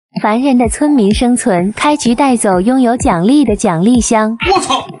烦人的村民生存，开局带走拥有奖励的奖励箱。我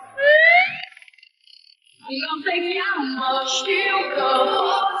操！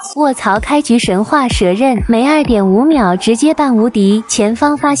卧槽！开局神话蛇刃，每 2.5 秒直接半无敌，前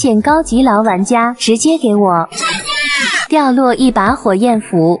方发现高级老玩家，直接给我掉落一把火焰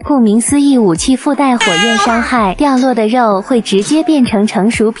斧。顾名思义，武器附带火焰伤害，掉落的肉会直接变成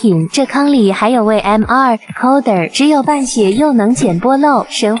成熟品。这坑里还有位 MR Coder， 只有半血又能捡波漏。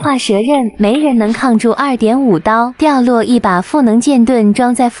神话蛇刃，没人能抗住 2.5 刀。掉落一把赋能剑盾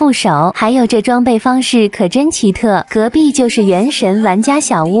装在副手，还有这装备方式可真奇特。隔壁就是原神玩家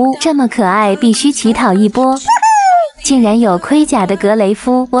小屋，这么可爱，必须乞讨一波。竟然有盔甲的格雷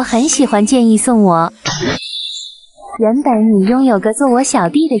夫，我很喜欢，建议送我。原本你拥有个做我小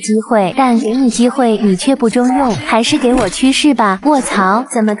弟的机会，但给你机会你却不中用，还是给我趋势吧。卧槽，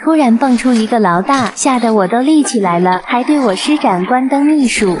怎么突然蹦出一个老大，吓得我都立起来了，还对我施展关灯秘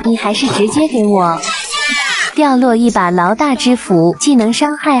术，你还是直接给我掉落一把老大之斧，技能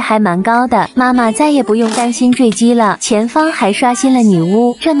伤害还蛮高的，妈妈再也不用担心坠机了。前方还刷新了女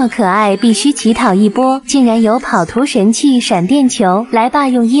巫，这么可爱，必须乞讨一波。竟然有跑图神器闪电球，来吧，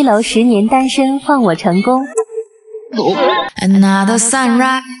用1楼10年单身换我成功。Another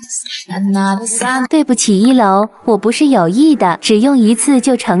sunrise, another sun。对不起1楼，我不是有意的，只用一次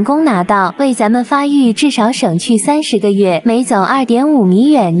就成功拿到，为咱们发育至少省去30个月。没走 2.5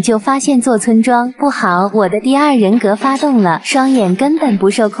 米远就发现座村庄，不好，我的第二人格发动了，双眼根本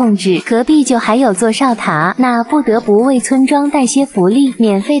不受控制。隔壁就还有座哨塔，那不得不为村庄带些福利，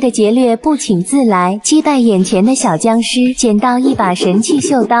免费的劫掠不请自来。击败眼前的小僵尸，捡到一把神器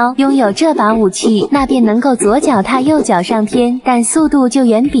袖刀，拥有这把武器，那便能够左脚踏右脚上天，但速度就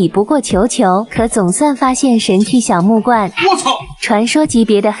远比不过球球。可总算发现神器小木罐，我操！传说级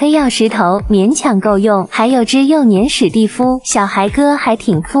别的黑曜石头勉强够用，还有只幼年史蒂夫，小孩哥还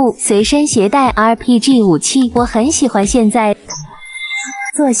挺富，随身携带 RPG 武器，我很喜欢。现在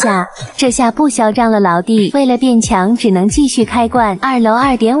坐下，这下不嚣张了，老弟。为了变强，只能继续开罐。2楼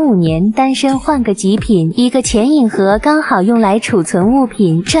 2.5 年单身换个极品，一个潜影盒刚好用来储存物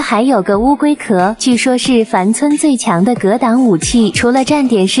品，这还有个乌龟壳，据说是凡村最强的格挡武器，除了站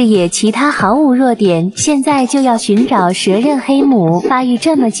点视野，其他毫无弱点。现在就要寻找蛇刃黑母，发育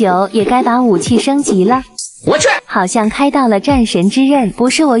这么久，也该把武器升级了。我去，好像开到了战神之刃，不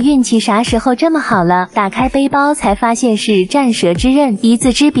是我运气啥时候这么好了？打开背包才发现是战蛇之刃，一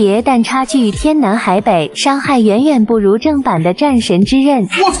字之别，但差距天南海北，伤害远远不如正版的战神之刃。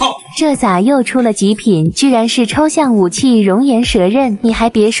我操！这咋又出了极品？居然是抽象武器熔岩蛇刃！你还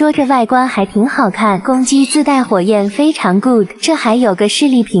别说，这外观还挺好看，攻击自带火焰，非常 good。这还有个视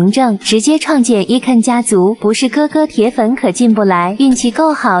力凭证，直接创建伊肯家族，不是哥哥铁粉可进不来。运气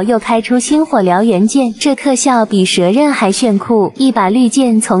够好，又开出星火燎原剑，这特效比蛇刃还炫酷，一把绿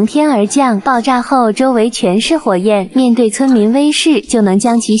箭从天而降，爆炸后周围全是火焰，面对村民威势就能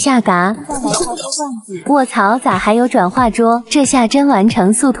将其下嘎。卧槽，咋还有转化桌？这下真完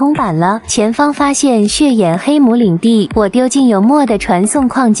成速通版了。前方发现血眼黑母领地，我丢进有墨的传送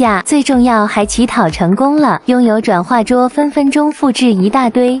框架，最重要还乞讨成功了，拥有转化桌，分分钟复制一大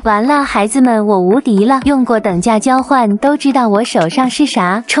堆。完了，孩子们，我无敌了！用过等价交换都知道我手上是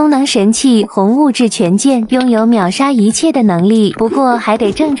啥，充能神器红物质全剑，拥有秒杀一切的能力，不过还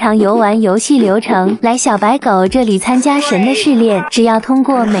得正常游玩游戏流程。来小白狗这里参加神的试炼，只要通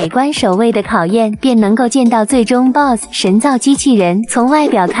过每关守卫的考验，便能够见到最终 BOSS 神造机器人。从外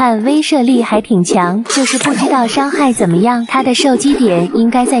表看威慑力还挺强，就是不知道伤害怎么样。它的受击点应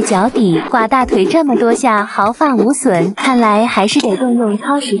该在脚底，刮大腿这么多下毫发无损，看来还是得动用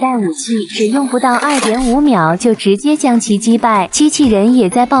超时代武器，只用不到 2.5 秒就直接将其击败。机器人也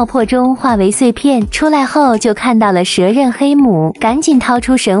在爆破中化为碎片，出来后就看到了蛇刃黑母，赶紧掏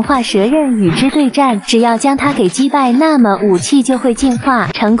出神话蛇刃与之对战，只要将它给击败，那么武器就会进化，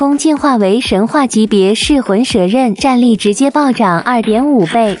成功进化为神话级别噬魂蛇刃，战力直接暴涨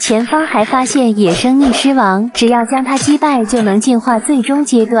 2.5 倍。前方还发现野生逆狮王，只要将它击败就能进化最终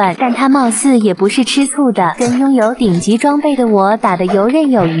阶段，但它貌似也不是吃醋的，跟拥有顶级装备的我打得游刃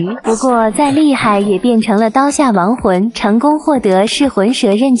有余。不过再厉害也变成了刀下亡魂，成功获得噬魂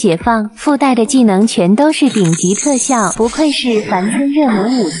蛇刃解放，附带的技能全都是顶级特效，不愧是凡村热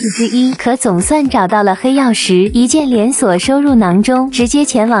门武器之一。可总算找到了黑曜石，一键连锁收入囊中，直接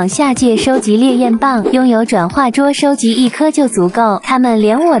前往下界收集烈焰棒，拥有转化桌收集1颗就足够。他们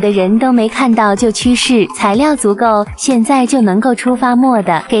连我的人都没看到就去世，材料足够，现在就能够出发。末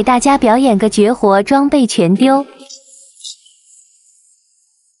的给大家表演个绝活，装备全丢。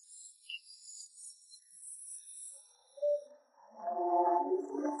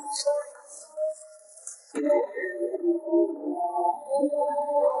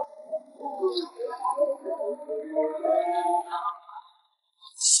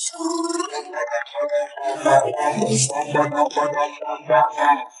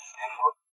Bye.